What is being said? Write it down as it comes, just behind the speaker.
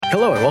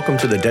Hello and welcome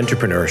to the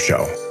Dentrepreneur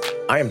Show.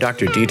 I am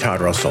Dr. D.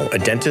 Todd Russell, a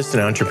dentist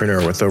and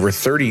entrepreneur with over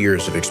 30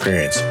 years of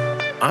experience.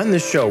 On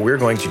this show, we're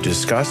going to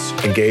discuss,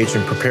 engage,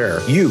 and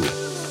prepare you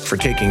for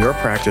taking your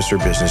practice or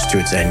business to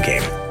its end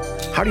game.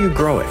 How do you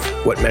grow it?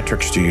 What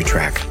metrics do you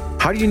track?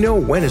 How do you know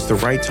when is the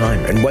right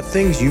time and what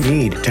things you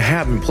need to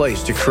have in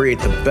place to create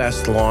the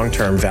best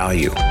long-term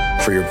value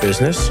for your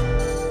business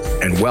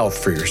and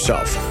wealth for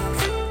yourself?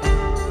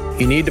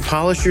 You need to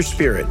polish your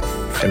spirit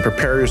and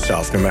prepare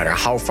yourself no matter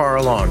how far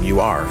along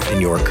you are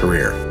in your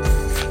career.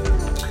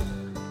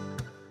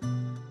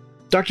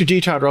 Dr. D.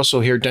 Todd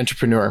Russell here,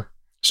 Dentrepreneur.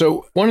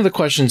 So one of the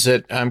questions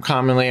that I'm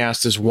commonly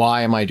asked is,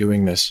 why am I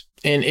doing this?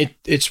 And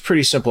it's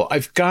pretty simple.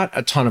 I've got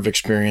a ton of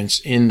experience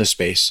in the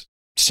space,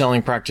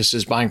 selling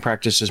practices, buying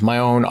practices, my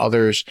own,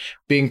 others,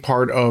 being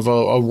part of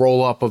a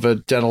roll-up of a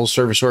dental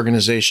service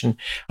organization.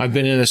 I've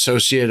been an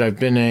associate. I've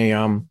been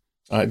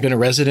a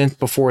resident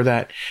before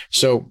that.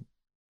 So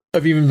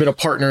I've even been a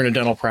partner in a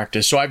dental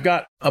practice. So I've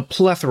got a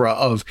plethora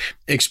of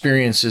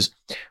experiences.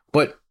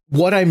 But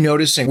what I'm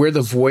noticing where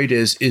the void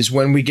is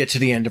when we get to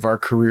the end of our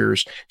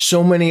careers.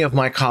 So many of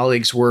my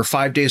colleagues were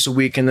 5 days a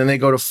week, and then they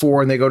go to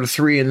 4 and they go to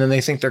 3, and then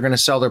they think they're going to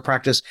sell their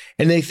practice,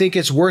 and they think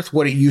it's worth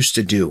what it used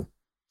to do.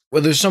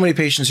 Well, there's so many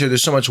patients here.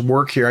 There's so much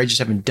work here. I just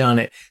haven't done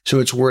it. So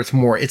it's worth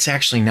more. It's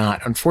actually not.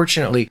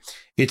 Unfortunately,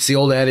 it's the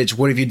old adage,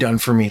 what have you done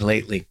for me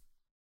lately?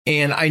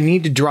 And I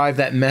need to drive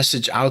that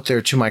message out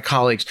there to my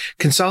colleagues.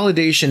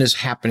 Consolidation is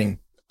happening.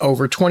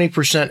 Over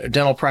 20% of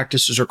dental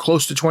practices, or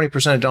close to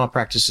 20% of dental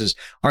practices,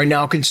 are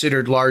now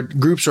considered large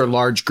groups or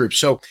large groups.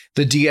 So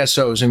the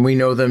DSOs, and we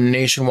know them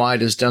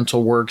nationwide as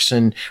Dental Works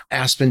and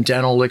Aspen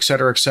Dental, et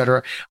cetera, et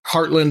cetera.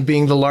 Heartland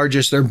being the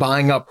largest, they're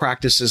buying up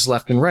practices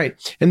left and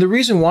right. And the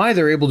reason why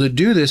they're able to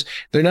do this,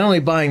 they're not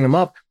only buying them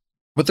up,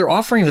 but they're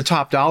offering the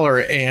top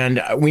dollar,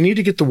 and we need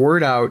to get the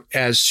word out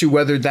as to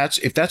whether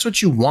if that's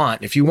what you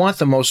want. If you want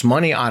the most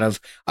money out of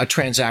a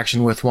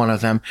transaction with one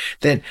of them,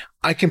 then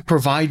I can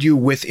provide you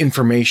with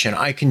information.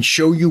 I can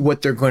show you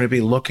what they're going to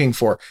be looking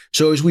for.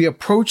 So as we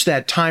approach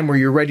that time where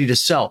you're ready to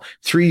sell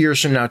 3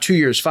 years from now, 2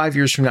 years, 5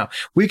 years from now,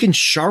 we can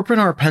sharpen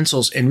our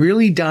pencils and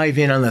really dive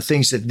in on the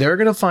things that they're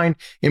going to find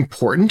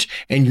important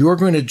and you're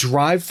going to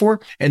drive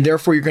for, and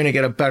therefore you're going to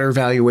get a better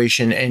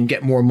valuation and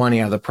get more money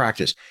out of the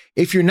practice.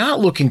 If you're not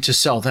looking to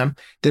sell them,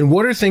 then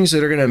what are things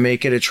that are going to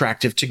make it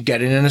attractive to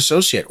get in an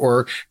associate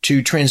or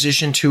to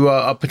transition to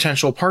a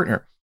potential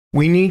partner?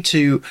 We need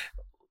to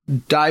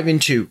dive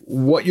into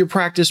what your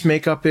practice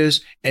makeup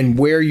is and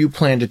where you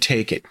plan to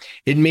take it.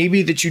 It may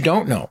be that you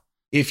don't know.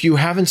 If you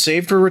haven't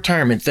saved for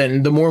retirement,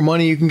 then the more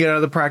money you can get out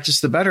of the practice,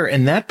 the better.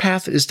 And that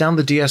path is down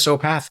the DSO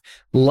path.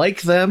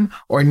 Like them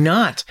or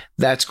not,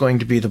 that's going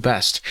to be the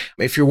best.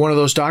 If you're one of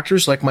those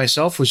doctors like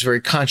myself, who's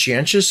very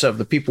conscientious of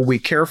the people we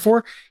care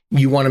for,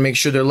 you want to make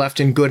sure they're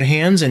left in good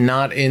hands and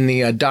not in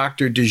the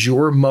doctor du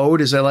jour mode,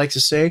 as I like to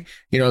say,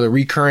 the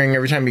recurring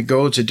every time you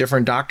go, it's a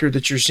different doctor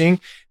that you're seeing.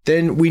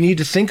 Then we need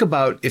to think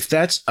about, if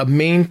that's a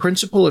main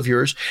principle of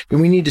yours, then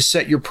we need to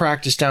set your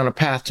practice down a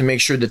path to make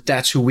sure that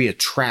that's who we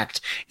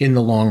attract in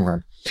the long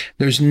run.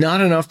 There's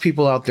not enough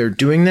people out there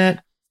doing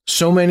that.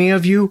 So many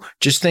of you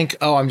just think,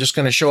 oh, I'm just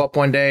going to show up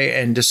one day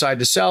and decide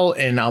to sell,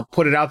 and I'll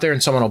put it out there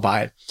and someone will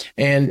buy it.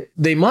 And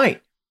they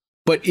might.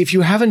 But if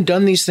you haven't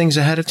done these things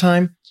ahead of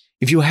time,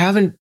 if you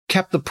haven't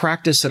kept the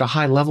practice at a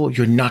high level,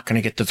 you're not going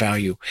to get the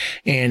value.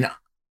 And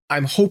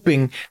I'm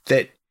hoping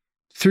that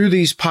through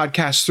these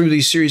podcasts, through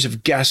these series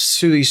of guests,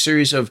 through these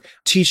series of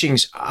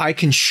teachings, I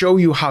can show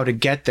you how to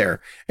get there.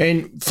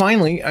 And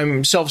finally,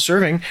 I'm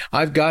self-serving.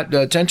 I've got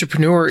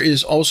Dentrepreneur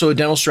is also a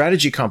dental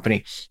strategy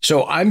company.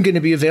 So I'm going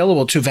to be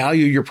available to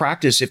value your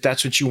practice if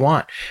that's what you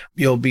want.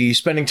 You'll be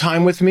spending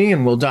time with me,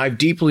 and we'll dive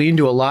deeply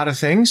into a lot of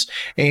things,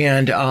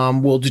 and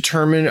we'll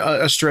determine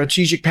a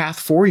strategic path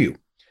for you.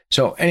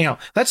 So anyhow,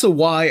 that's the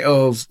why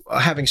of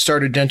having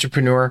started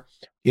Dentrepreneur.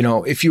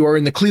 If you are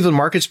in the Cleveland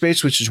market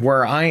space, which is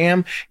where I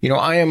am,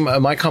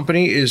 my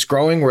company is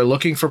growing. We're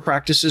looking for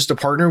practices to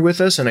partner with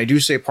us. And I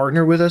do say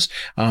partner with us.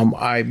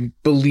 I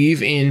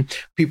believe in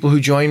people who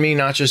join me,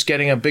 not just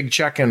getting a big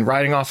check and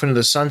riding off into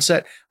the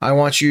sunset. I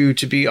want you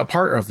to be a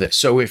part of this.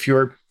 So if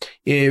you're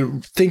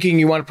thinking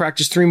you want to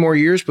practice 3 more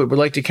years, but would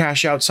like to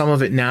cash out some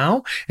of it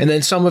now and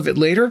then some of it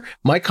later,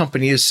 my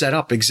company is set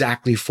up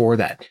exactly for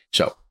that.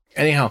 So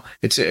anyhow,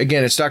 it's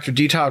Dr.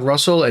 D. Todd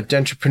Russell at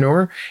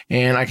Dentrepreneur,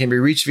 and I can be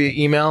reached via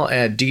email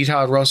at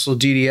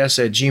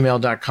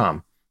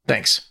dtoddrussellDDS@gmail.com.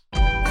 Thanks.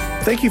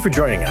 Thank you for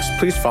joining us.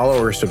 Please follow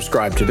or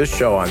subscribe to this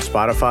show on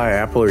Spotify,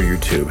 Apple, or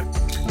YouTube.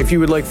 If you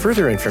would like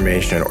further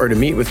information or to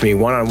meet with me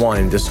one-on-one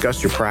and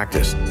discuss your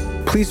practice,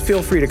 please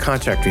feel free to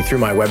contact me through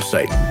my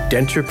website,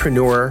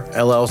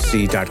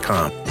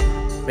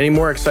 dentrepreneurllc.com. Many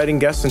more exciting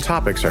guests and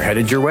topics are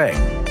headed your way.